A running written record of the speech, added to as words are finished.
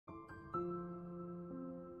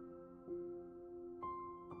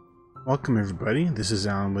Welcome everybody, this is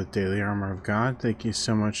Alan with Daily Armor of God. Thank you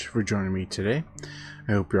so much for joining me today.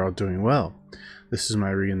 I hope you're all doing well. This is my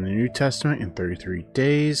reading the New Testament in 33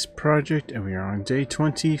 days project, and we are on day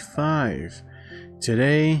 25.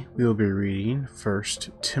 Today we will be reading 1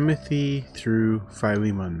 Timothy through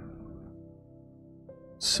Philemon.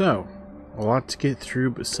 So, a lot to get through,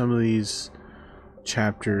 but some of these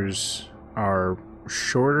chapters are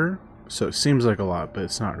shorter, so it seems like a lot, but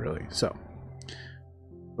it's not really. So,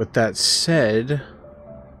 with that said,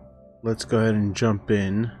 let's go ahead and jump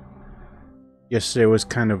in. Yesterday was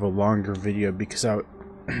kind of a longer video because I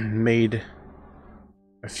made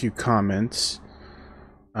a few comments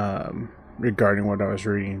regarding what I was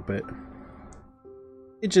reading, but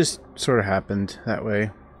it just sort of happened that way.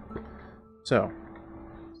 So,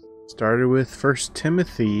 started with 1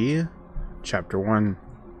 Timothy chapter 1.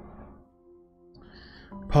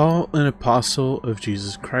 Paul, an apostle of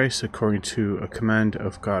Jesus Christ, according to a command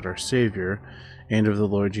of God our Savior, and of the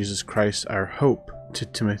Lord Jesus Christ our hope, to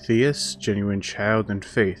Timotheus, genuine child in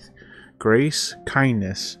faith, grace,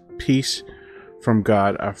 kindness, peace from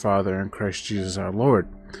God our Father and Christ Jesus our Lord.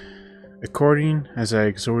 According as I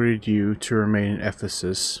exhorted you to remain in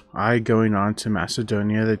Ephesus, I going on to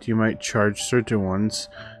Macedonia, that you might charge certain ones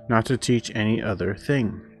not to teach any other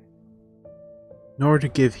thing, nor to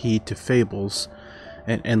give heed to fables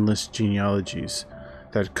and endless genealogies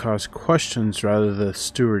that cause questions rather the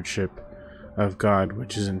stewardship of God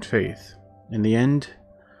which is in faith. And the end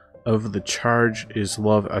of the charge is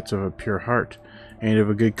love out of a pure heart, and of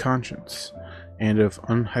a good conscience, and of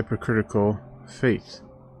unhypocritical faith,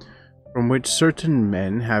 from which certain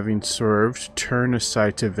men, having swerved, turn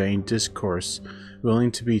aside to vain discourse,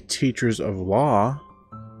 willing to be teachers of law,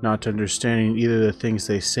 not understanding either the things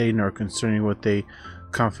they say nor concerning what they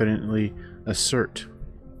confidently assert.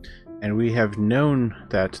 And we have known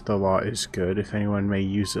that the law is good, if anyone may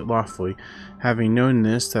use it lawfully, having known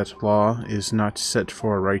this, that law is not set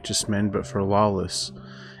for righteous men, but for lawless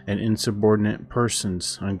and insubordinate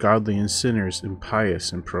persons, ungodly and sinners,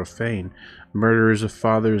 impious and profane, murderers of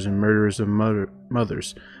fathers and murderers of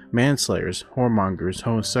mothers, manslayers, whoremongers,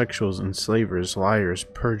 homosexuals, enslavers, liars,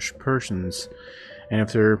 perjured persons, and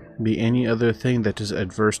if there be any other thing that is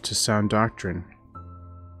adverse to sound doctrine,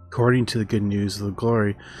 according to the good news of the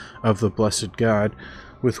glory of the blessed God,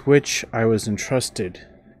 with which I was entrusted,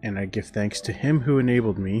 and I give thanks to him who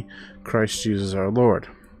enabled me, Christ Jesus our Lord,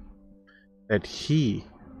 that he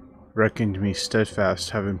reckoned me steadfast,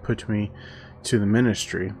 having put me to the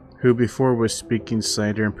ministry, who before was speaking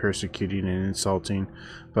slander and persecuting and insulting,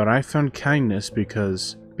 but I found kindness,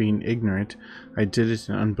 because, being ignorant, I did it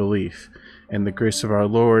in unbelief, and the grace of our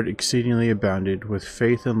Lord exceedingly abounded with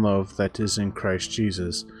faith and love that is in Christ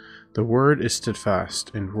Jesus. The word is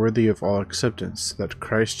steadfast and worthy of all acceptance, that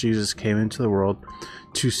Christ Jesus came into the world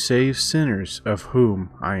to save sinners, of whom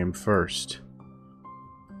I am first.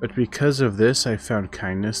 But because of this I found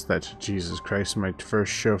kindness, that Jesus Christ might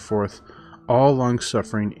first show forth all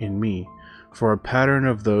long-suffering in me, for a pattern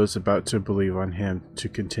of those about to believe on him to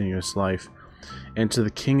continuous life. And to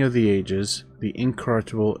the King of the ages, the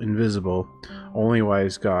incorruptible, invisible, only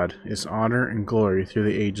wise God, is honor and glory through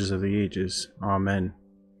the ages of the ages. Amen.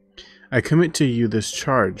 I commit to you this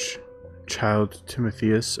charge, child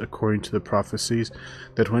Timotheus, according to the prophecies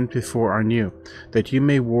that went before on you, that you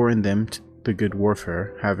may war in them the good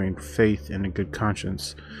warfare, having faith and a good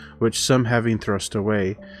conscience, which some having thrust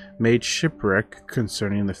away, made shipwreck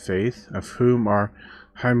concerning the faith, of whom are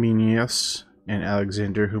Hymenaeus and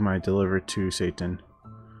Alexander, whom I delivered to Satan,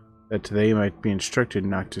 that they might be instructed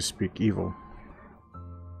not to speak evil.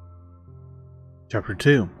 Chapter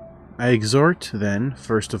 2. I exhort, then,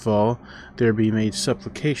 first of all, there be made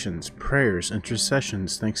supplications, prayers,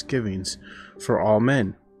 intercessions, thanksgivings, for all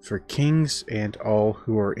men, for kings and all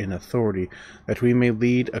who are in authority, that we may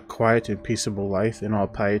lead a quiet and peaceable life in all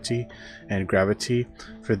piety and gravity,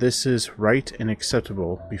 for this is right and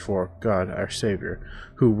acceptable before God our Savior,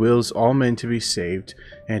 who wills all men to be saved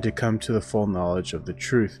and to come to the full knowledge of the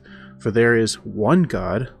truth. For there is one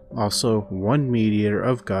God, also one mediator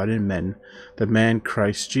of God and men, the man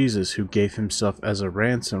Christ Jesus, who gave himself as a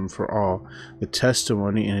ransom for all, the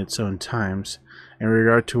testimony in its own times, in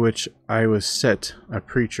regard to which I was set a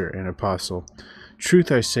preacher and apostle.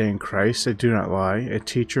 Truth I say in Christ, I do not lie, a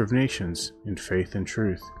teacher of nations, in faith and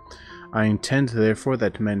truth. I intend therefore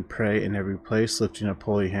that men pray in every place, lifting up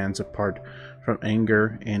holy hands apart from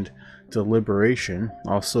anger and deliberation,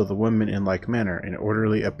 also the women in like manner, in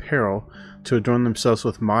orderly apparel, to adorn themselves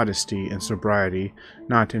with modesty and sobriety,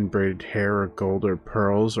 not in braided hair or gold or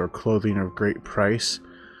pearls or clothing of great price,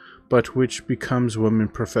 but which becomes women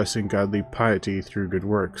professing godly piety through good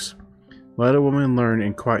works. Let a woman learn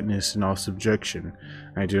in quietness and all subjection.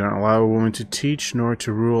 I do not allow a woman to teach nor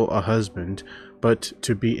to rule a husband, but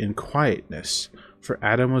to be in quietness. For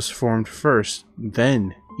Adam was formed first,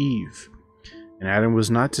 then Eve. And Adam was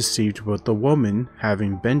not deceived, but the woman,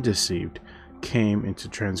 having been deceived, came into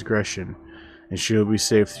transgression. And she will be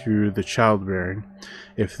saved through the childbearing,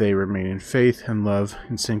 if they remain in faith and love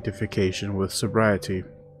and sanctification with sobriety.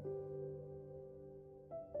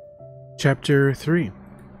 Chapter 3.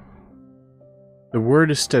 The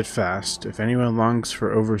word is steadfast. If anyone longs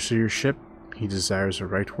for overseership, he desires a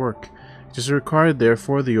right work. It is required,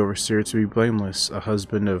 therefore, the overseer to be blameless, a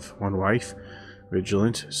husband of one wife,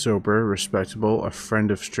 vigilant, sober, respectable, a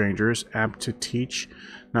friend of strangers, apt to teach,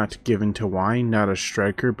 not given to wine, not a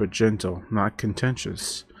striker, but gentle, not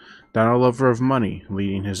contentious, not a lover of money,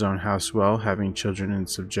 leading his own house well, having children in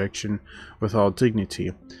subjection with all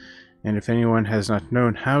dignity. And if anyone has not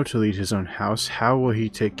known how to lead his own house, how will he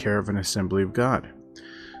take care of an assembly of God?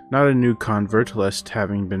 Not a new convert, lest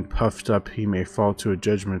having been puffed up he may fall to a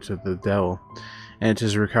judgment of the devil. And it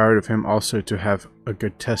is required of him also to have a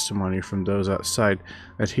good testimony from those outside,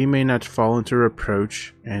 that he may not fall into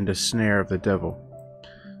reproach and a snare of the devil.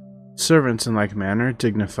 Servants in like manner,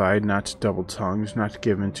 dignified, not double-tongued, not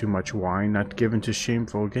given to much wine, not given to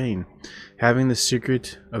shameful gain, having the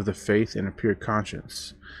secret of the faith in a pure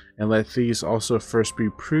conscience. And let these also first be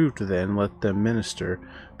proved, then let them minister,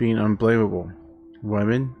 being unblameable.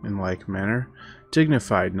 Women, in like manner,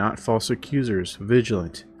 dignified, not false accusers,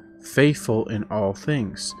 vigilant, faithful in all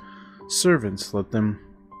things. Servants, let them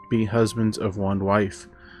be husbands of one wife,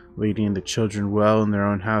 leading the children well in their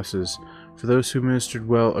own houses. For those who ministered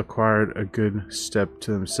well acquired a good step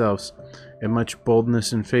to themselves, and much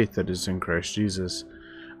boldness and faith that is in Christ Jesus.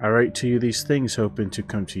 I write to you these things, hoping to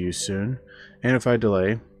come to you soon, and if I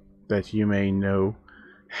delay, that you may know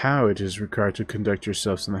how it is required to conduct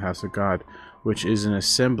yourselves in the house of God, which is an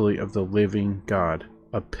assembly of the living God,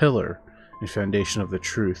 a pillar and foundation of the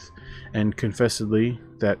truth. And confessedly,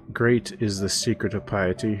 that great is the secret of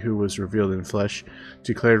piety, who was revealed in flesh,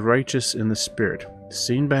 declared righteous in the spirit,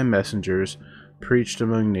 seen by messengers, preached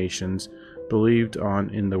among nations, believed on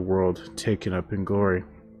in the world, taken up in glory.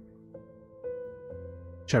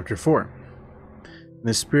 Chapter 4.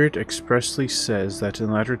 The Spirit expressly says that in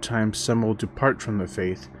latter times some will depart from the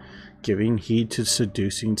faith, giving heed to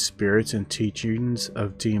seducing spirits and teachings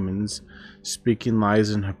of demons, speaking lies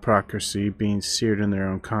and hypocrisy, being seared in their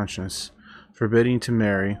own conscience, forbidding to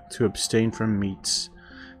marry, to abstain from meats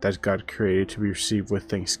that God created to be received with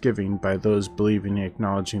thanksgiving by those believing and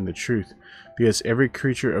acknowledging the truth, because every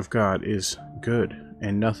creature of God is good,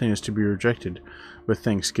 and nothing is to be rejected, with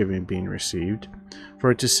thanksgiving being received,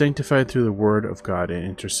 for it is sanctified through the word of God and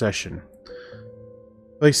intercession.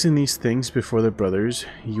 Placing these things before the brothers,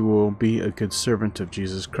 you will be a good servant of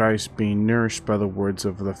Jesus Christ, being nourished by the words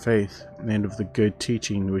of the faith, and of the good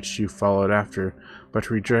teaching which you followed after,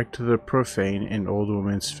 but reject the profane and old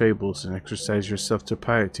woman's fables, and exercise yourself to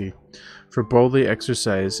piety. For bodily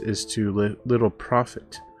exercise is to little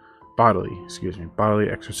profit. Bodily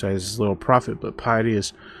exercise is little profit, but piety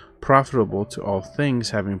is profitable to all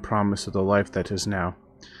things, having promise of the life that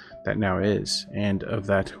now is, and of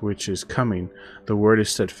that which is coming. The word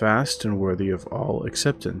is steadfast and worthy of all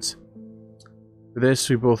acceptance. For this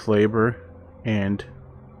we both labor and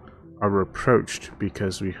are reproached,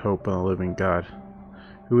 because we hope on the living God,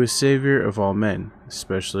 who is Savior of all men,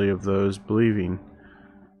 especially of those believing.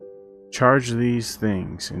 Charge these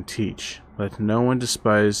things and teach. Let no one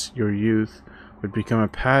despise your youth, but become a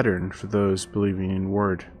pattern for those believing in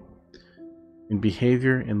word, in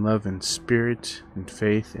behavior, in love, in spirit, in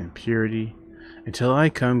faith, in purity. Until I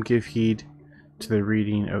come, give heed to the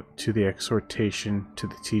reading, to the exhortation, to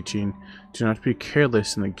the teaching. Do not be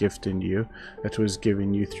careless in the gift in you that was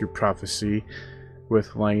given you through prophecy,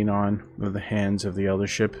 with laying on of the hands of the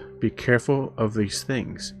eldership. Be careful of these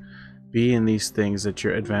things. Be in these things, that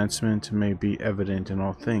your advancement may be evident in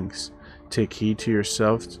all things. Take heed to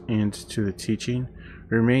yourself and to the teaching.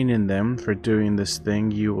 Remain in them, for doing this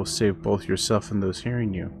thing you will save both yourself and those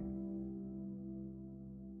hearing you.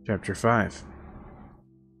 Chapter 5.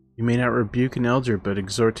 You may not rebuke an elder, but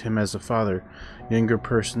exhort him as a father, younger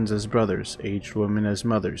persons as brothers, aged women as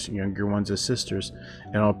mothers, younger ones as sisters,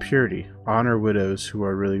 in all purity. Honor widows who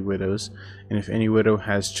are really widows, and if any widow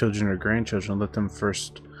has children or grandchildren, let them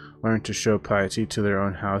first learn to show piety to their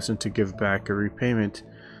own house, and to give back a repayment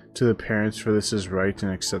to the parents, for this is right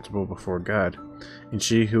and acceptable before God. And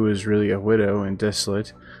she who is really a widow and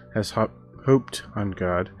desolate has hoped on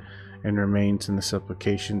God, and remains in the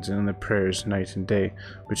supplications and in the prayers night and day.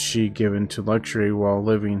 But she, given to luxury while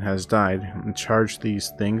living, has died, and charge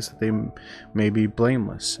these things that they may be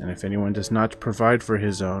blameless. And if anyone does not provide for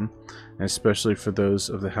his own, and especially for those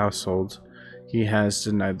of the household, he has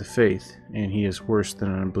denied the faith, and he is worse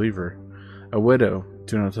than an unbeliever. A widow,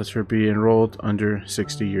 do not let her be enrolled under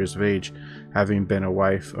 60 years of age, having been a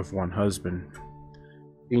wife of one husband,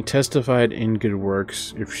 being testified in good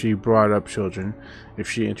works, if she brought up children, if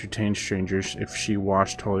she entertained strangers, if she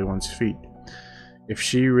washed holy one's feet, if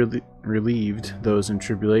she relieved those in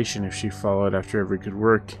tribulation, if she followed after every good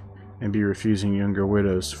work, and be refusing younger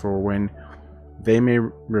widows. For when they may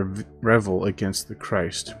revel against the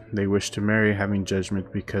Christ, they wish to marry, having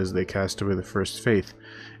judgment, because they cast away the first faith,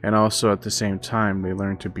 and also at the same time they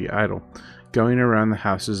learn to be idle, going around the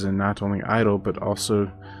houses, and not only idle, but also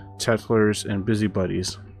tattlers and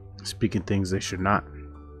busybodies, speaking things they should not.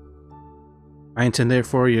 I intend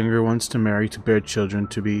therefore younger ones to marry, to bear children,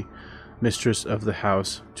 to be mistress of the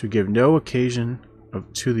house, to give no occasion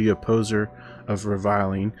to the opposer of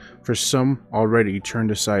reviling, for some already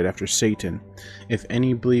turned aside after Satan. If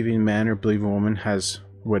any believing man or believing woman has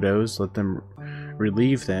widows, let them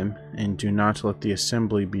relieve them, and do not let the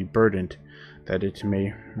assembly be burdened, that it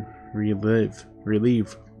may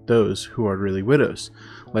relieve those who are really widows.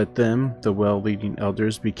 Let them, the well-leading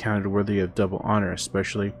elders, be counted worthy of double honor,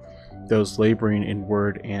 especially those laboring in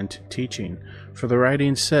word and teaching. For the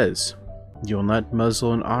writing says, "You will not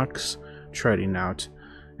muzzle an ox treading out,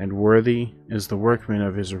 and worthy is the workman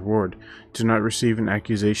of his reward. Do not receive an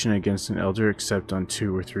accusation against an elder except on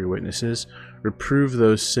 2 or 3 witnesses. Reprove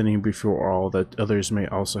those sinning before all, that others may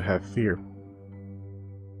also have fear.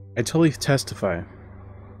 I totally testify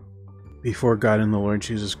before God and the Lord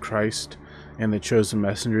Jesus Christ and the chosen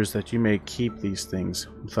messengers that you may keep these things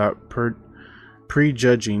without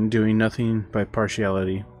prejudging, doing nothing by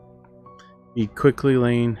partiality. Be quickly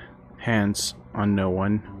laying hands on no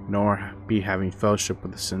one, nor be having fellowship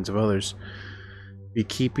with the sins of others. Be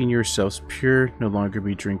keeping yourselves pure, no longer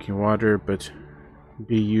be drinking water, but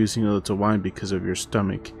be using a little wine because of your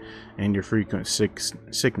stomach and your frequent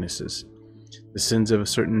sicknesses. The sins of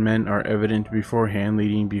certain men are evident beforehand,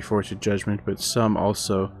 leading before to judgment, but some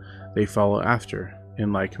also they follow after.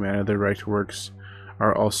 In like manner the right works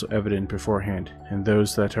are also evident beforehand, and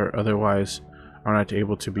those that are otherwise are not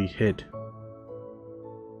able to be hid.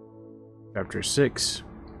 Chapter 6.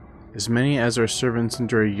 As many as are servants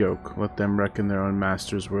under a yoke, let them reckon their own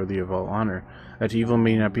masters worthy of all honor, that evil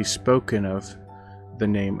may not be spoken of the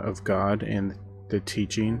name of God and the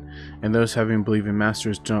teaching. And those having believing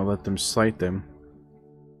masters, do not let them slight them,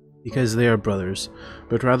 because they are brothers,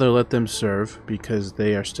 but rather let them serve, because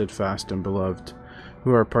they are steadfast and beloved,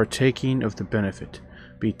 who are partaking of the benefit.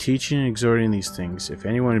 Be teaching and exhorting these things. If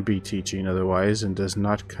anyone be teaching otherwise, and does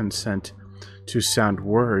not consent to sound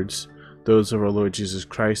words, those of our Lord Jesus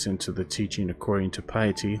Christ, and to the teaching according to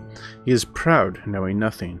piety, he is proud, knowing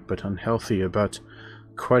nothing, but unhealthy about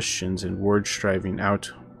questions and word striving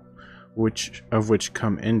out, of which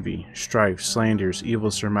come envy, strife, slanders,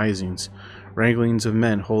 evil surmisings, wranglings of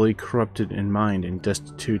men wholly corrupted in mind and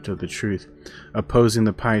destitute of the truth, opposing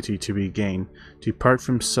the piety to be gain. Depart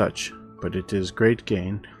from such, but it is great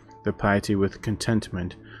gain, the piety with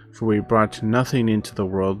contentment. For we brought nothing into the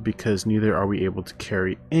world, because neither are we able to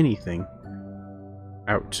carry anything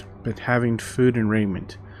out, but having food and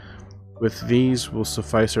raiment, with these will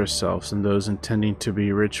suffice ourselves. And those intending to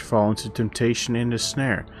be rich fall into temptation and a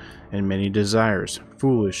snare, and many desires,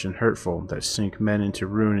 foolish and hurtful, that sink men into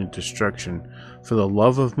ruin and destruction. For the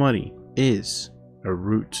love of money is a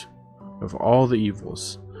root of all the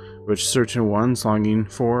evils, which certain ones longing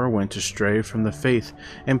for went astray from the faith,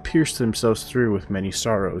 and pierced themselves through with many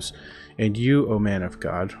sorrows. And you, O man of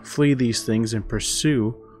God, flee these things, and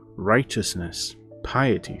pursue righteousness,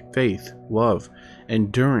 piety, faith, love,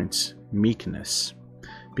 endurance, meekness.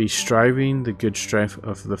 Be striving the good strife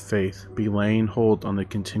of the faith. Be laying hold on the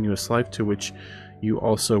continuous life to which you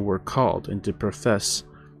also were called, and to profess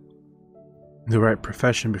the right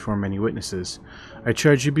profession before many witnesses. I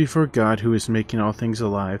charge you before God, who is making all things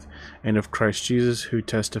alive, and of Christ Jesus, who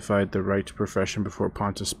testified the right profession before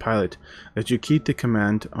Pontius Pilate, that you keep the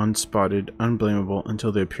command unspotted, unblameable,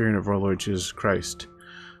 until the appearing of our Lord Jesus Christ,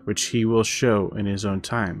 which he will show in his own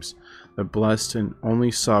times, the blessed and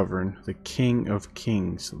only sovereign, the King of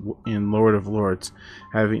kings and Lord of lords,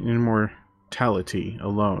 having immortality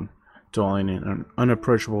alone, dwelling in an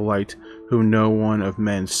unapproachable light, whom no one of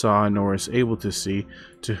men saw nor is able to see,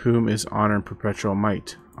 to whom is honor and perpetual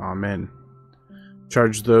might. Amen.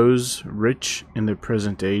 Charge those rich in the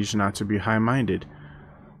present age not to be high-minded,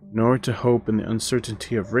 nor to hope in the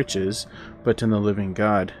uncertainty of riches, but in the living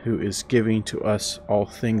God, who is giving to us all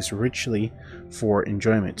things richly for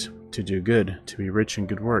enjoyment, to do good, to be rich in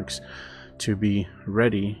good works, to be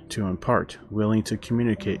ready to impart, willing to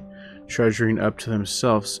communicate, treasuring up to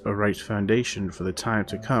themselves a right foundation for the time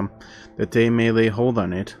to come, that they may lay hold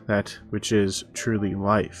on it, that which is truly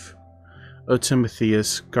life. O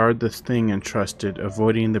Timotheus, guard the thing entrusted,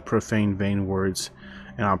 avoiding the profane vain words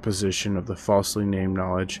and opposition of the falsely named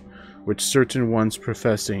knowledge, which certain ones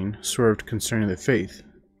professing swerved concerning the faith.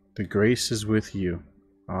 The grace is with you.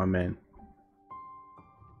 Amen.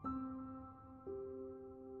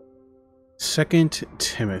 2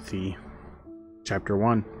 Timothy, chapter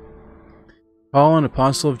 1. Paul, an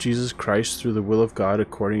apostle of Jesus Christ, through the will of God,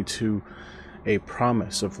 according to a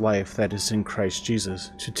promise of life that is in Christ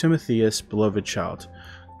Jesus, to Timotheus, beloved child,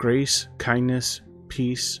 grace, kindness,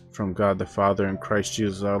 peace from God the Father and Christ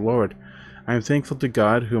Jesus our Lord. I am thankful to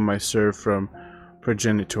God, whom I serve from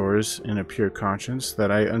progenitors in a pure conscience,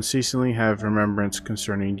 that I unceasingly have remembrance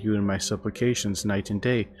concerning you in my supplications night and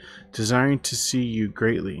day, desiring to see you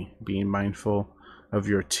greatly, being mindful of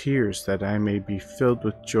your tears, that I may be filled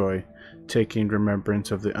with joy, taking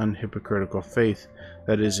remembrance of the unhypocritical faith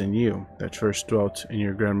that is in you, that first dwelt in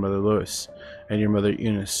your grandmother Lois and your mother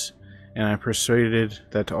Eunice, and I am persuaded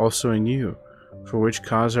that also in you, for which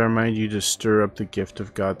cause I remind you to stir up the gift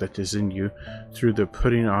of God that is in you through the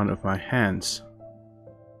putting on of my hands.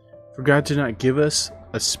 For God did not give us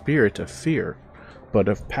a spirit of fear, but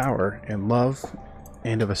of power and love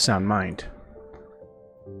and of a sound mind.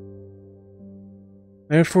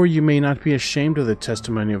 Therefore you may not be ashamed of the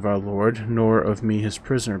testimony of our Lord, nor of me his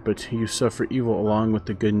prisoner, but you suffer evil along with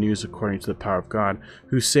the good news according to the power of God,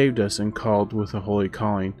 who saved us and called with a holy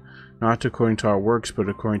calling, not according to our works, but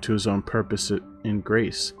according to his own purpose in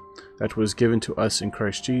grace, that was given to us in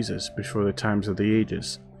Christ Jesus before the times of the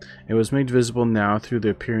ages. It was made visible now through the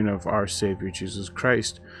appearing of our Savior Jesus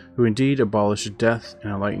Christ, who indeed abolished death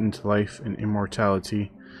and enlightened life and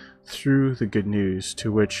immortality through the good news,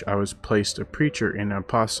 to which I was placed a preacher and an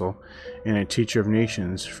apostle and a teacher of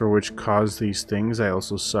nations, for which cause these things I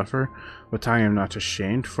also suffer, but I am not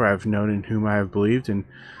ashamed, for I have known in whom I have believed, and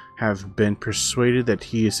have been persuaded that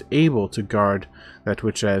he is able to guard that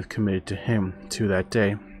which I have committed to him to that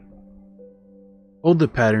day. Hold the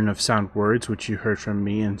pattern of sound words which you heard from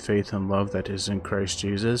me in faith and love that is in Christ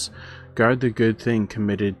Jesus. Guard the good thing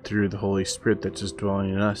committed through the Holy Spirit that is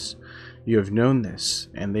dwelling in us. You have known this,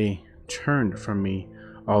 and they turned from me,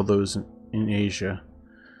 all those in Asia,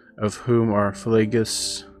 of whom are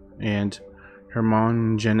Philologus and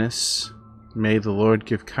Hermogenes. May the Lord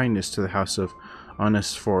give kindness to the house of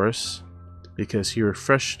Onesiphorus, because he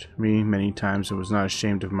refreshed me many times and was not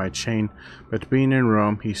ashamed of my chain, but being in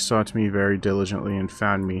Rome he sought me very diligently and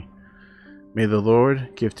found me. May the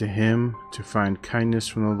Lord give to him to find kindness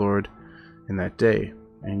from the Lord in that day,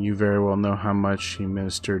 and you very well know how much he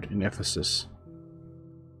ministered in Ephesus.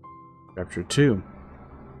 Chapter 2.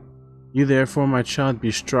 You therefore, my child,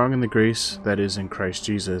 be strong in the grace that is in Christ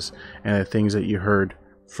Jesus, and the things that you heard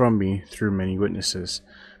from me through many witnesses.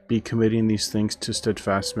 Be committing these things to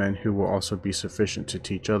steadfast men who will also be sufficient to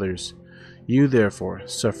teach others. You therefore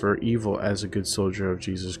suffer evil as a good soldier of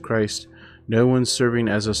Jesus Christ. No one serving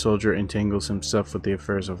as a soldier entangles himself with the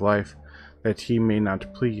affairs of life, that he may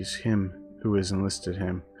not please him who has enlisted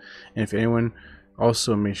him. And if anyone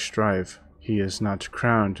also may strive, he is not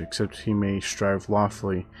crowned, except he may strive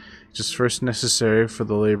lawfully. It is first necessary for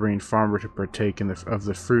the laboring farmer to partake of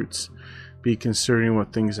the fruits. Be considering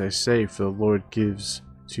what things I say, for the Lord gives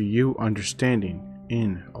to you understanding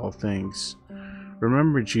in all things.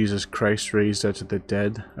 Remember Jesus Christ, raised out of the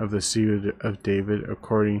dead, of the seed of David,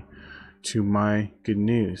 according to my good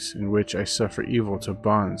news, in which I suffer evil to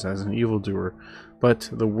bonds as an evildoer, but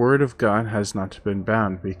the word of God has not been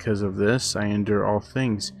bound. Because of this I endure all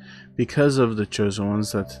things, because of the chosen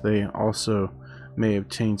ones, that they also may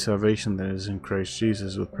obtain salvation that is in Christ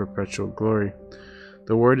Jesus with perpetual glory.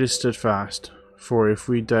 The word is steadfast, for if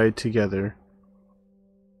we died together,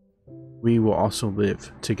 we will also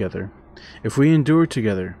live together. If we endure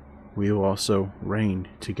together, we will also reign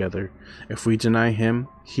together. If we deny him,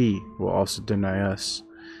 he will also deny us.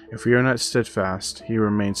 If we are not steadfast, he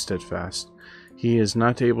remains steadfast. He is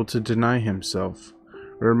not able to deny himself.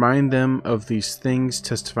 Remind them of these things,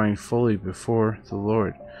 testifying fully before the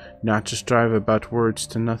Lord, not to strive about words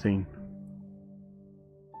to nothing.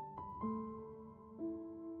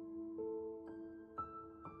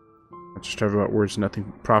 Not to strive about words to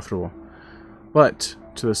nothing profitable, but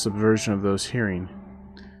to the subversion of those hearing.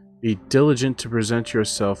 Be diligent to present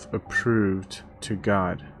yourself approved to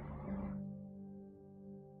God,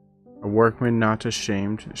 a workman not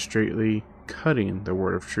ashamed, straightly cutting the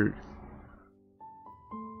word of truth.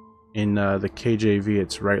 In the KJV,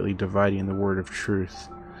 it's rightly dividing the word of truth.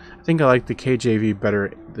 I think I like the KJV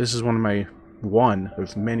better. This is one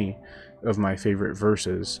of many of my favorite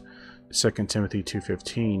verses, 2 Timothy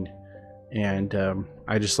 2:15, and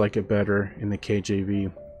I just like it better in the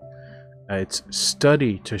KJV. It's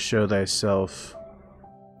study to show thyself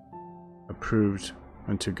approved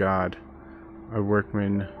unto God, a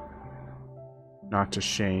workman not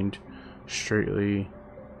ashamed,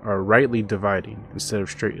 rightly dividing, instead of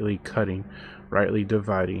straightly cutting, rightly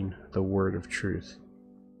dividing the word of truth.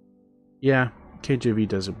 Yeah, KJV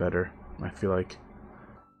does it better, I feel like.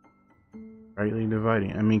 Rightly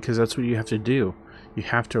dividing. I mean, because that's what you have to do. You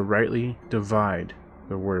have to rightly divide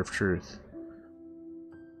the word of truth.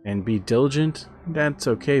 And be diligent, that's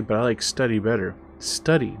okay, but I like study better.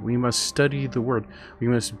 Study. We must study the word. We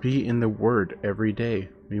must be in the word every day.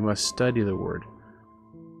 We must study the word.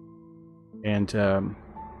 And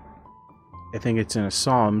I think it's in a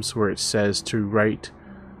Psalms where it says to write,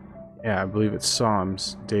 I believe it's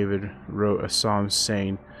Psalms. David wrote a psalm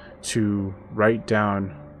saying to write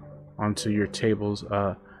down onto your tables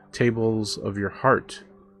of your heart.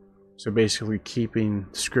 So basically keeping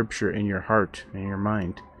scripture in your heart and your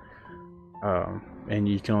mind. And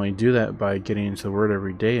you can only do that by getting into the word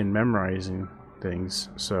every day and memorizing things.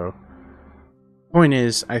 So point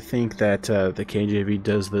is, I think that the KJV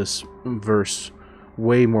does this verse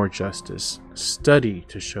way more justice. Study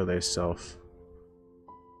to show thyself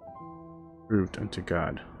approved unto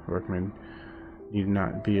God. Workmen need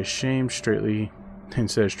not be ashamed,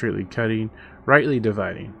 instead of straightly cutting, rightly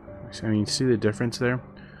dividing. I mean, see the difference there?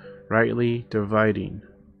 Rightly dividing,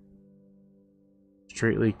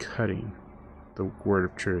 straightly cutting the word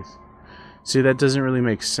of truth. See, that doesn't really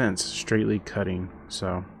make sense, straightly cutting.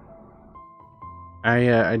 So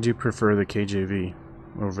I do prefer the KJV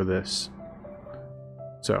over this.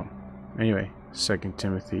 So anyway, 2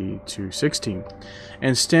 Timothy 2:16,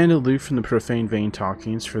 and stand aloof from the profane vain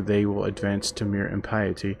talkings, for they will advance to mere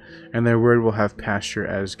impiety, and their word will have pasture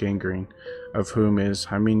as gangrene, of whom is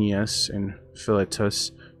Hymenaeus and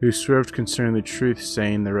Philetus, who swerved concerning the truth,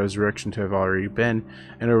 saying the resurrection to have already been,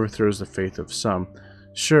 and overthrows the faith of some.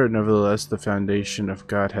 Sure, nevertheless, the foundation of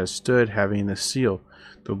God has stood, having the seal.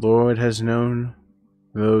 The Lord has known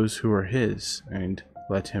those who are his, and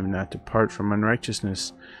let him not depart from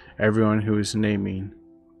unrighteousness, everyone who is naming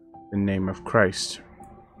the name of Christ.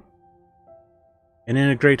 And in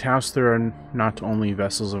a great house there are not only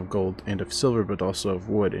vessels of gold and of silver, but also of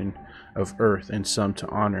wood and of earth, and some to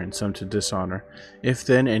honor and some to dishonor. If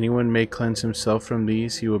then anyone may cleanse himself from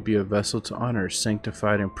these, he will be a vessel to honor,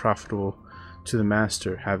 sanctified and profitable to the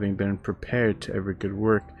master, having been prepared to every good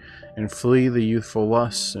work. And flee the youthful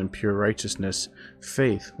lusts and pure righteousness,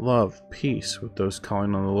 faith, love, peace, with those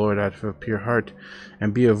calling on the Lord out of a pure heart,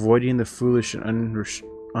 and be avoiding the foolish and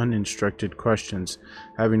uninstructed questions,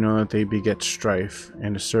 having known that they beget strife.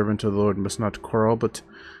 And a servant of the Lord must not quarrel, but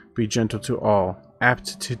be gentle to all,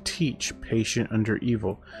 apt to teach, patient under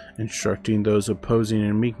evil, instructing those opposing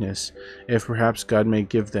in meekness, if perhaps God may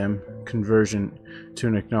give them conversion to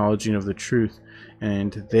an acknowledging of the truth,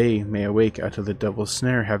 and they may awake out of the devil's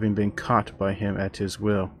snare, having been caught by him at his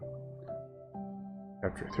will.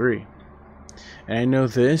 Chapter 3. And I know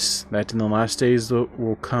this, that in the last days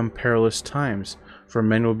will come perilous times, for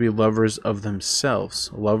men will be lovers of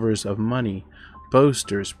themselves, lovers of money,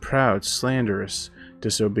 boasters, proud, slanderous,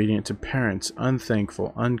 disobedient to parents,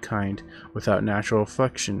 unthankful, unkind, without natural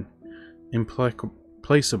affection,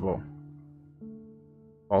 implacable,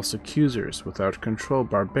 false accusers, without control,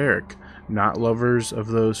 barbaric, not lovers of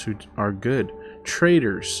those who are good,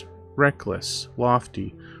 traitors, reckless,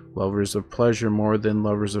 lofty, lovers of pleasure more than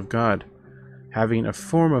lovers of God, having a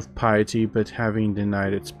form of piety, but having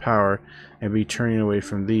denied its power, and be turning away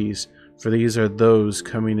from these. For these are those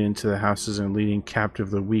coming into the houses and leading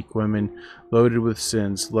captive the weak women, loaded with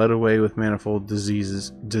sins, led away with manifold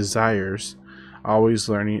desires, always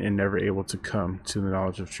learning and never able to come to the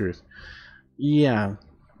knowledge of truth. Yeah,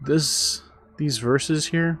 these verses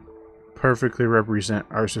here perfectly represent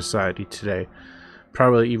our society today,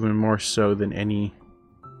 probably even more so than any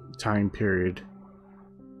time period.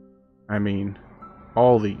 I mean,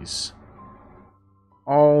 all these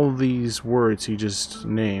words he just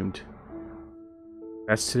named,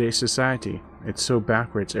 that's today's society. It's so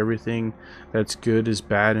backwards. Everything that's good is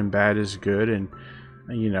bad and bad is good, and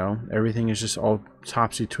you know, everything is just all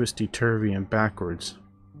topsy twisty turvy and backwards.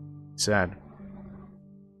 Sad.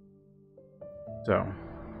 So,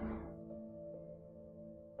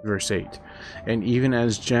 verse 8. And even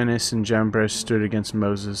as Jannes and Jambres stood against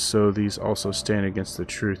Moses, so these also stand against the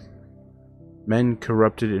truth. Men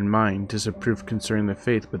corrupted in mind disapprove concerning the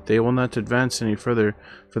faith, but they will not advance any further,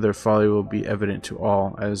 for their folly will be evident to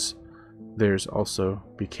all, as theirs also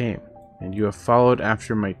became. And you have followed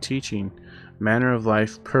after my teaching, manner of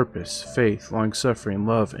life, purpose, faith, long-suffering,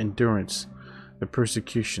 love, endurance, the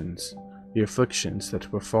persecutions, the afflictions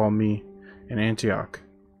that befall me in Antioch,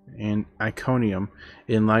 in Iconium,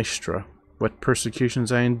 in Lystra, what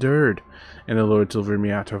persecutions I endured, and the Lord delivered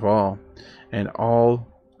me out of all. And all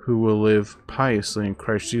who will live piously in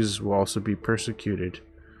Christ Jesus will also be persecuted.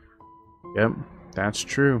 Yep, that's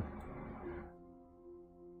true.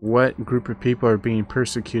 What group of people are being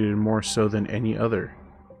persecuted more so than any other?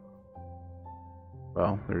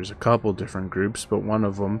 Well, there's a couple different groups, but one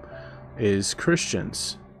of them is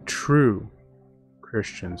Christians. True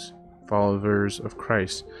Christians. Followers of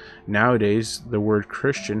Christ. Nowadays, the word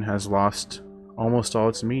Christian has lost almost all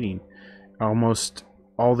its meaning. Almost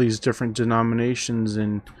all these different denominations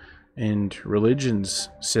and religions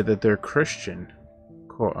say that they're Christian,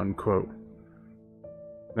 quote unquote.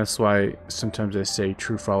 That's why sometimes I say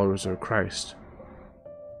true followers of Christ.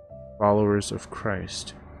 Followers of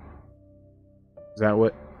Christ. Is that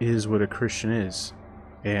what a Christian is?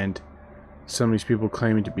 And some of these people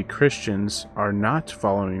claiming to be Christians are not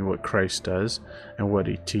following what Christ does and what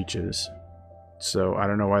he teaches. So I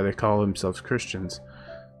don't know why they call themselves Christians.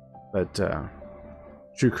 But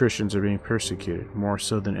true Christians are being persecuted more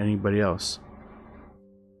so than anybody else.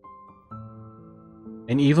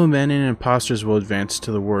 And evil men and impostors will advance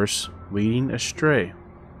to the worse, leading astray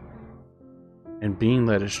and being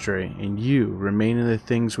led astray. And you remain in the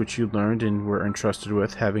things which you learned and were entrusted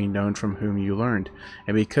with, having known from whom you learned.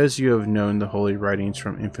 And because you have known the holy writings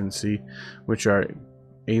from infancy, which are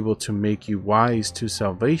able to make you wise to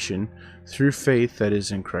salvation through faith that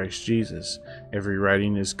is in Christ Jesus. Every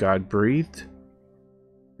writing is God-breathed.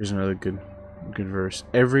 Here's another good verse.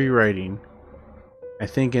 Every writing, I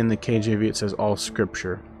think in the KJV it says all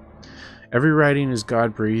scripture. Every writing is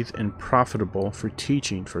God-breathed and profitable for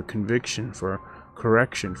teaching, for conviction, for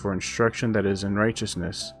correction, for instruction that is in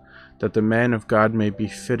righteousness, that the man of God may be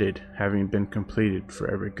fitted, having been completed for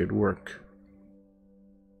every good work.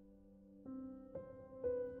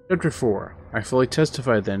 Chapter 4. I fully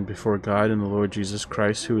testify then before God and the Lord Jesus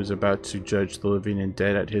Christ, who is about to judge the living and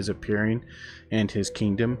dead at his appearing and his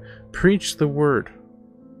kingdom. Preach the word.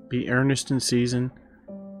 Be earnest in season,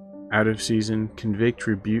 out of season, convict,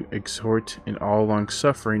 rebuke, exhort, in all long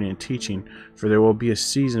suffering and teaching. For there will be a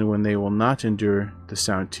season when they will not endure the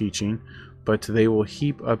sound teaching, but they will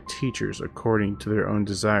heap up teachers according to their own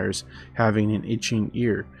desires, having an itching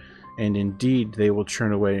ear. And indeed they will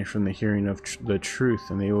turn away from the hearing of the truth,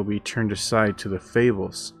 and they will be turned aside to the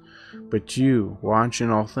fables. But you, watch in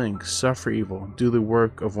all things, suffer evil, do the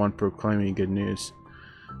work of one proclaiming good news.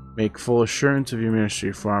 Make full assurance of your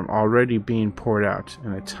ministry, for I am already being poured out,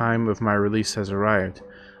 and the time of my release has arrived.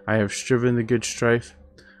 I have striven the good strife,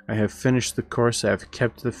 I have finished the course, I have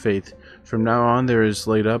kept the faith. From now on there is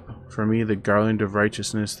laid up for me the garland of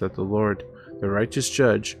righteousness that the Lord, the righteous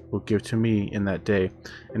judge, will give to me in that day,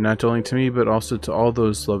 and not only to me, but also to all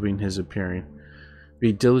those loving his appearing.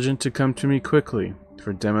 Be diligent to come to me quickly,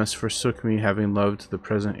 for Demas forsook me, having loved the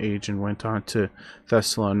present age, and went on to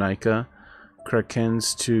Thessalonica,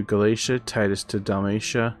 Crescens to Galatia, Titus to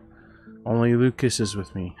Dalmatia. Only Lucas is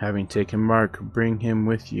with me. Having taken Mark, bring him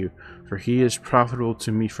with you, for he is profitable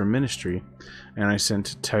to me for ministry. And I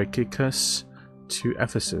sent Tychicus to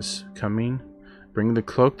Ephesus. Coming, bring the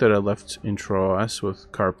cloak that I left in Troas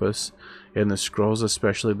with Carpus, and the scrolls,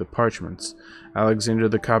 especially the parchments. Alexander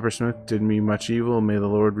the coppersmith did me much evil. May the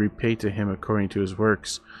Lord repay to him according to his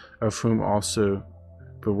works, of whom also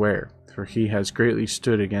beware, for he has greatly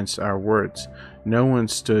stood against our words. No one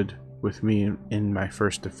stood with me in my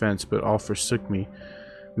first defense, but all forsook me.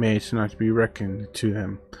 May it not be reckoned to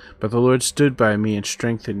them. But the Lord stood by me and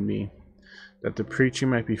strengthened me, that the preaching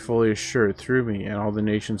might be fully assured through me, and all the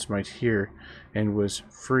nations might hear, and was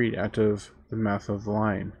freed out of the mouth of the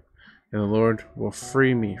lion. And the Lord will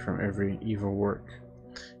free me from every evil work,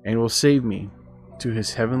 and will save me to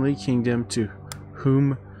his heavenly kingdom, to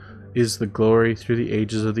whom is the glory through the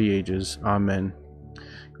ages of the ages. Amen.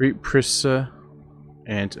 Greet Prisca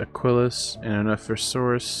and Aquilus and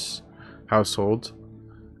Onesiphorus' household.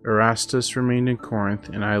 Erastus remained in Corinth,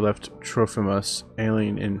 and I left Trophimus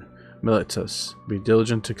ailing in Miletus. Be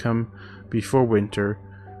diligent to come before winter.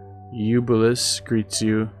 Eubulus greets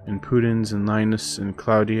you, and Pudens and Linus and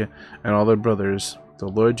Claudia and all their brothers. The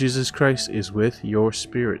Lord Jesus Christ is with your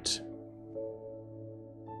spirit.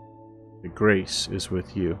 The grace is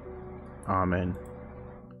with you. Amen.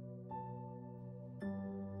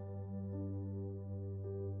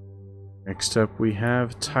 Next up we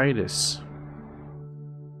have Titus.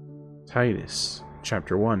 Titus,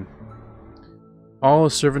 chapter 1. Paul,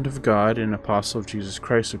 a servant of God and apostle of Jesus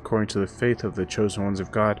Christ, according to the faith of the chosen ones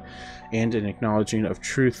of God, and in acknowledging of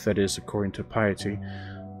truth, that is, according to piety,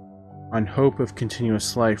 on hope of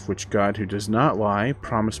continuous life, which God, who does not lie,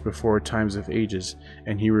 promised before times of ages,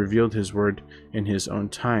 and he revealed his word in his own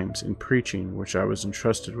times, in preaching, which I was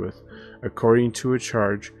entrusted with, according to a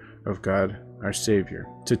charge of God our Savior.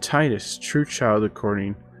 To Titus, true child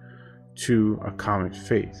according to a common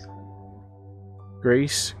faith.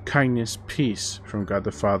 Grace, kindness, peace from God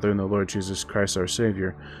the Father and the Lord Jesus Christ our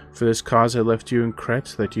Savior. For this cause I left you in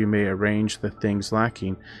Crete, that you may arrange the things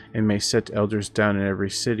lacking, and may set elders down in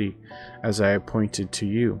every city, as I appointed to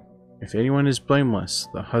you. If anyone is blameless,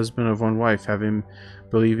 the husband of one wife, having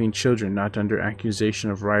believing children, not under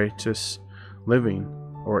accusation of riotous living,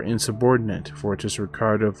 or insubordinate, for it is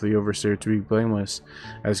required of the overseer to be blameless,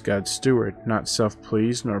 as God's steward, not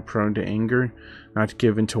self-pleased, nor prone to anger, not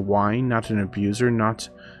given to wine, not an abuser, not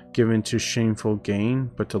given to shameful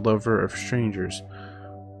gain, but a lover of strangers,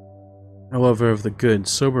 a lover of the good,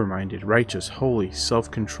 sober-minded, righteous, holy,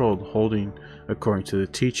 self-controlled, holding according to the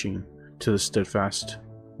teaching, to the steadfast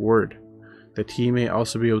word, that he may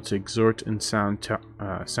also be able to exhort in sound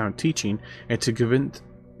teaching, and to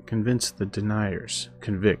convince the deniers,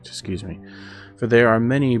 for there are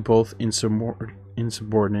many both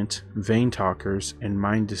insubordinate, vain talkers, and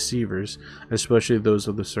mind deceivers, especially those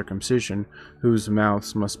of the circumcision, whose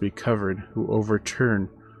mouths must be covered, who overturn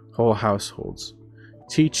whole households,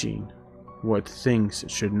 teaching what things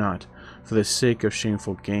it should not, for the sake of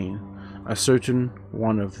shameful gain. A certain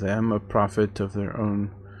one of them, a prophet of their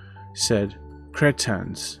own, said,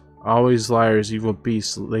 Cretans, always liars, evil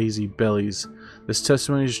beasts, lazy bellies. This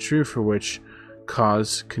testimony is true, for which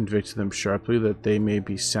cause convict them sharply, that they may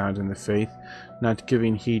be sound in the faith, not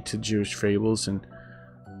giving heed to Jewish fables and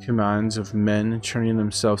commands of men, turning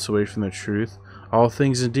themselves away from the truth. All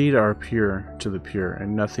things indeed are pure to the pure,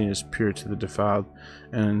 and nothing is pure to the defiled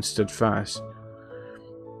and steadfast.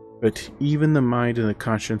 But even the mind and the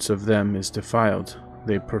conscience of them is defiled.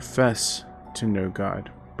 They profess to know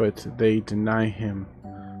God, but they deny him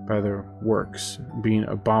by their works, being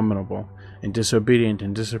abominable and disobedient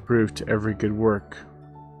and disapproved to every good work.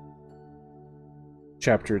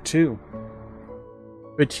 Chapter 2.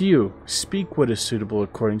 But you, speak what is suitable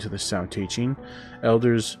according to the sound teaching.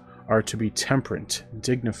 Elders are to be temperate,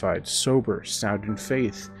 dignified, sober, sound in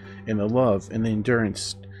faith, in the love, in the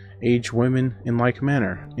endurance. Age women in like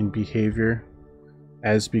manner, in behavior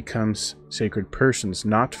as becomes sacred persons,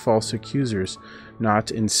 not false accusers, not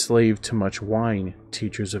enslaved to much wine,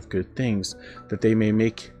 teachers of good things, that they may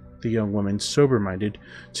make the young women sober-minded,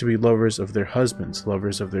 to be lovers of their husbands,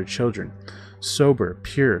 lovers of their children, sober,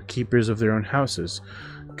 pure, keepers of their own houses,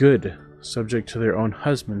 good, subject to their own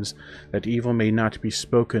husbands, that evil may not be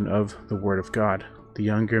spoken of the word of God. The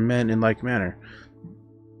younger men in like manner,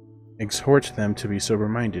 exhort them to be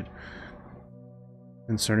sober-minded.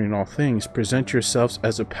 Concerning all things, present yourselves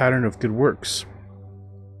as a pattern of good works,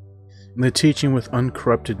 in the teaching with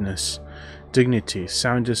uncorruptedness, dignity,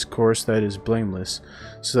 sound discourse that is blameless,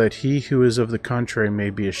 so that he who is of the contrary may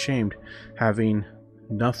be ashamed, having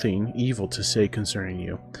nothing evil to say concerning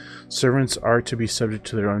you. Servants are to be subject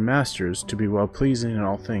to their own masters, to be well-pleasing in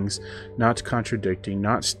all things, not contradicting,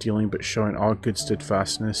 not stealing, but showing all good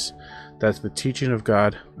steadfastness, that the teaching of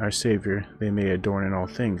God our Savior they may adorn in all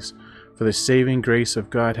things. For the saving grace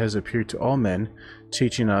of God has appeared to all men,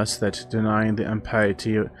 teaching us that, denying the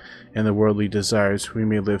impiety and the worldly desires, we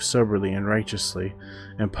may live soberly and righteously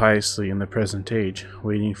and piously in the present age,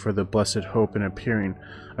 waiting for the blessed hope and appearing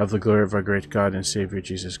of the glory of our great God and Savior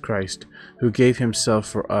Jesus Christ, who gave himself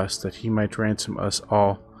for us, that he might ransom us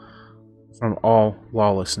all from all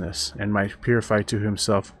lawlessness, and might purify to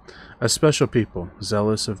himself a special people,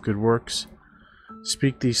 zealous of good works.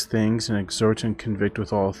 Speak these things, and exhort and convict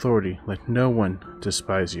with all authority. Let no one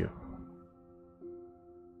despise you.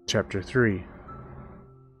 Chapter 3.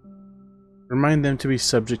 Remind them to be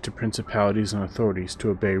subject to principalities and authorities,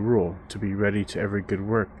 to obey rule, to be ready to every good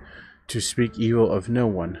work, to speak evil of no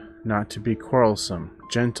one, not to be quarrelsome,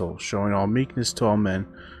 gentle, showing all meekness to all men.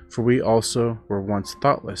 For we also were once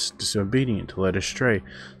thoughtless, disobedient, led astray,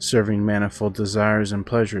 serving manifold desires and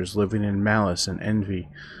pleasures, living in malice and envy,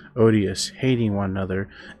 odious, hating one another.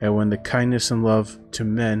 And when the kindness and love to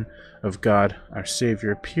men of God our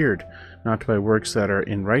Savior appeared, not by works that are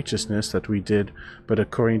in righteousness that we did, but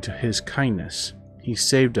according to his kindness, he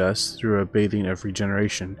saved us through a bathing of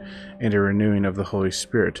regeneration and a renewing of the Holy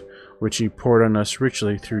Spirit, which he poured on us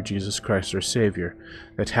richly through Jesus Christ our Savior,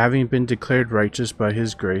 that having been declared righteous by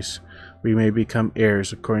his grace, we may become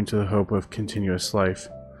heirs according to the hope of continuous life.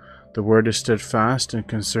 The word is steadfast, and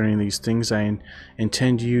concerning these things I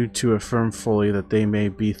intend you to affirm fully, that they may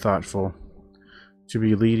be thoughtful to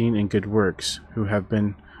be leading in good works, who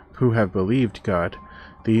have believed God.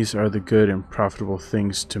 These are the good and profitable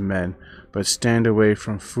things to men. But stand away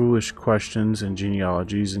from foolish questions and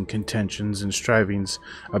genealogies and contentions and strivings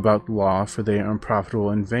about law, for they are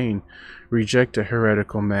unprofitable and vain. Reject a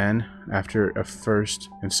heretical man after a first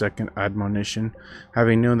and second admonition,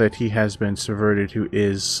 having known that he has been subverted who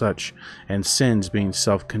is such, and sins, being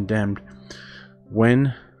self-condemned.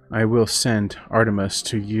 When I will send Artemis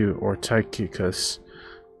to you, or Tychicus,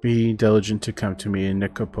 be diligent to come to me in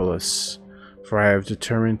Nicopolis, for I have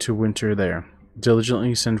determined to winter there.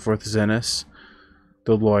 Diligently send forth Zenas,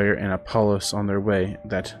 the lawyer, and Apollos on their way,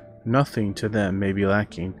 that nothing to them may be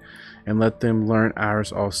lacking, and let them learn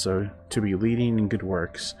ours also, to be leading in good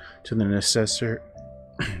works, to the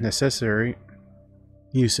necessary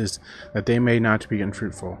uses, that they may not be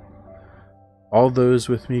unfruitful. All those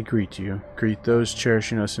with me greet you. Greet those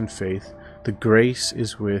cherishing us in faith. The grace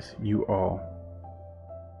is with you all.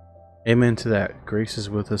 Amen to that. Grace is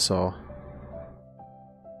with us all.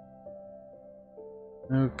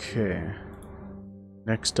 Okay.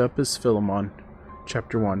 Next up is Philemon,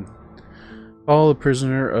 chapter 1. Paul, a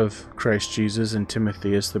prisoner of Christ Jesus, and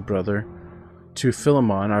Timotheus, the brother, to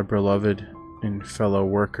Philemon, our beloved and fellow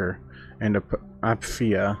worker, and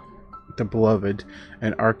Apphia, the beloved,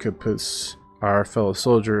 and Archippus, our fellow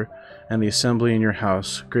soldier, and the assembly in your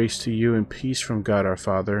house, grace to you and peace from God our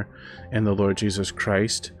Father and the Lord Jesus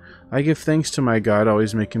Christ. I give thanks to my God,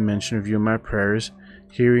 always making mention of you in my prayers,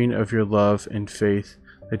 hearing of your love and faith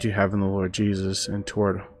that you have in the Lord Jesus, and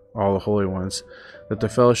toward all the holy ones, that the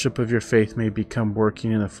fellowship of your faith may become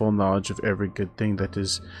working in the full knowledge of every good thing that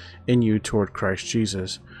is in you toward Christ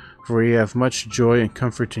Jesus. For we have much joy and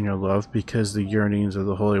comfort in your love, because the yearnings of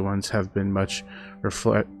the holy ones have been much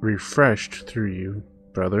refreshed through you,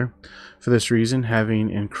 brother. For this reason, having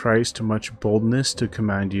in Christ much boldness to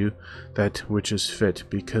command you that which is fit,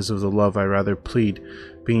 because of the love I rather plead,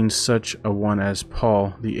 being such a one as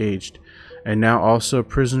Paul the aged, and now also a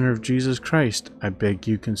prisoner of Jesus Christ, I beg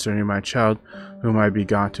you concerning my child, whom I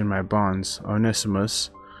begot in my bonds, Onesimus,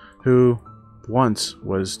 who once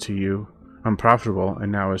was to you unprofitable,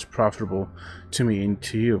 and now is profitable to me and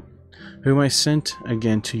to you, whom I sent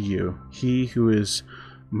again to you, he who is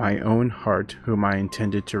my own heart, whom I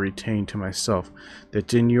intended to retain to myself,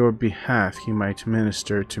 that in your behalf he might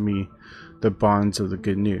minister to me the bonds of the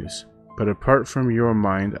good news. But apart from your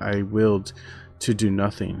mind I willed to do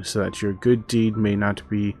nothing, so that your good deed may not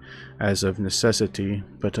be as of necessity,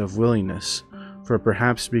 but of willingness. For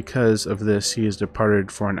perhaps because of this he is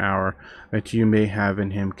departed for an hour, that you may have in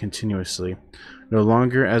him continuously, no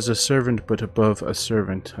longer as a servant, but above a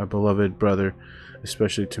servant, a beloved brother,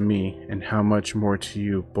 especially to me, and how much more to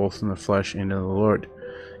you, both in the flesh and in the Lord.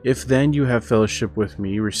 If then you have fellowship with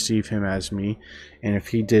me, receive him as me, and if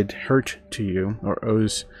he did hurt to you, or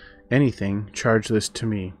owes anything, charge this to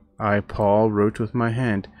me. I, Paul, wrote with my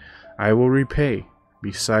hand, I will repay.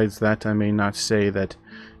 Besides that, I may not say that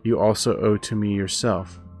you also owe to me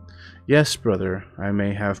yourself. Yes, brother, I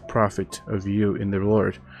may have profit of you in the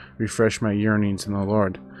Lord, refresh my yearnings in the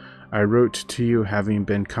Lord. I wrote to you having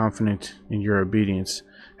been confident in your obedience,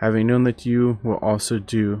 having known that you will also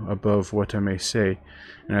do above what I may say,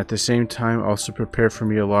 and at the same time also prepare for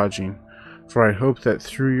me a lodging. For I hope that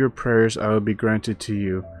through your prayers I will be granted to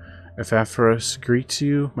you. Epaphras greets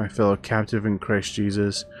you, my fellow captive in Christ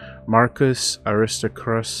Jesus, Marcus,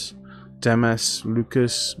 Aristarchus, Demas,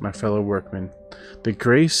 Lucas, my fellow workmen. The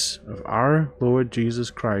grace of our Lord Jesus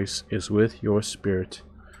Christ is with your spirit.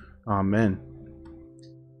 Amen.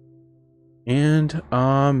 And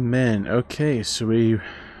amen. Okay, so we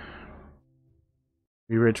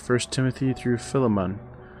read 1 Timothy through Philemon.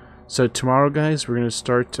 So tomorrow, guys, we're going to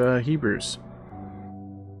start Hebrews.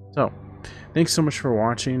 So, thanks so much for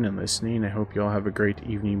watching and listening. I hope you all have a great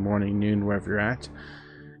evening, morning, noon, wherever you're at.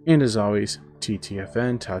 And as always,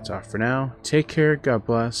 TTFN, ta-ta for now. Take care, God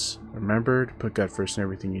bless. Remember to put God first in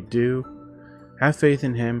everything you do. Have faith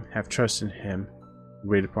in Him, have trust in Him,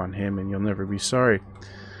 wait upon Him, and you'll never be sorry.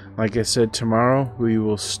 Like I said, tomorrow we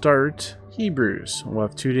will start Hebrews. We'll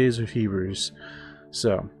have 2 days of Hebrews.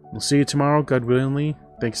 So, we'll see you tomorrow, God willingly.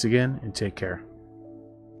 Thanks again, and take care.